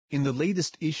In the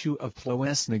latest issue of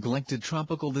PLOS Neglected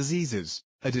Tropical Diseases,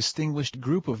 a distinguished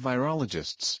group of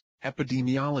virologists,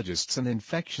 epidemiologists and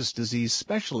infectious disease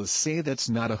specialists say that's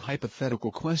not a hypothetical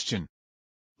question.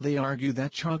 They argue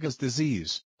that Chagas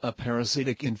disease, a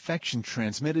parasitic infection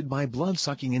transmitted by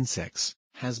blood-sucking insects,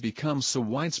 has become so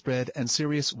widespread and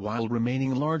serious while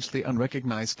remaining largely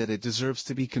unrecognized that it deserves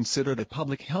to be considered a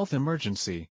public health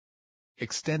emergency.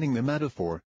 Extending the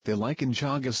metaphor, they liken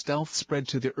Chagas stealth spread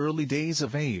to the early days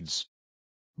of AIDS.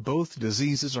 Both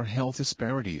diseases are health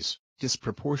disparities,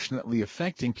 disproportionately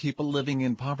affecting people living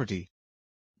in poverty.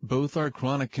 Both are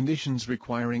chronic conditions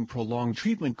requiring prolonged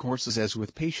treatment courses. As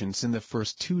with patients in the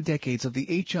first 2 decades of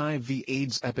the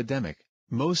HIV/AIDS epidemic,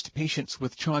 most patients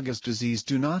with Chagas disease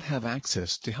do not have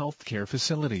access to healthcare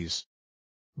facilities.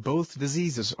 Both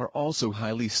diseases are also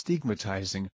highly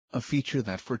stigmatizing, a feature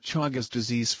that for Chagas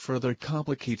disease further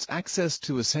complicates access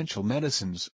to essential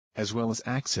medicines, as well as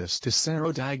access to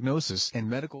serodiagnosis and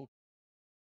medical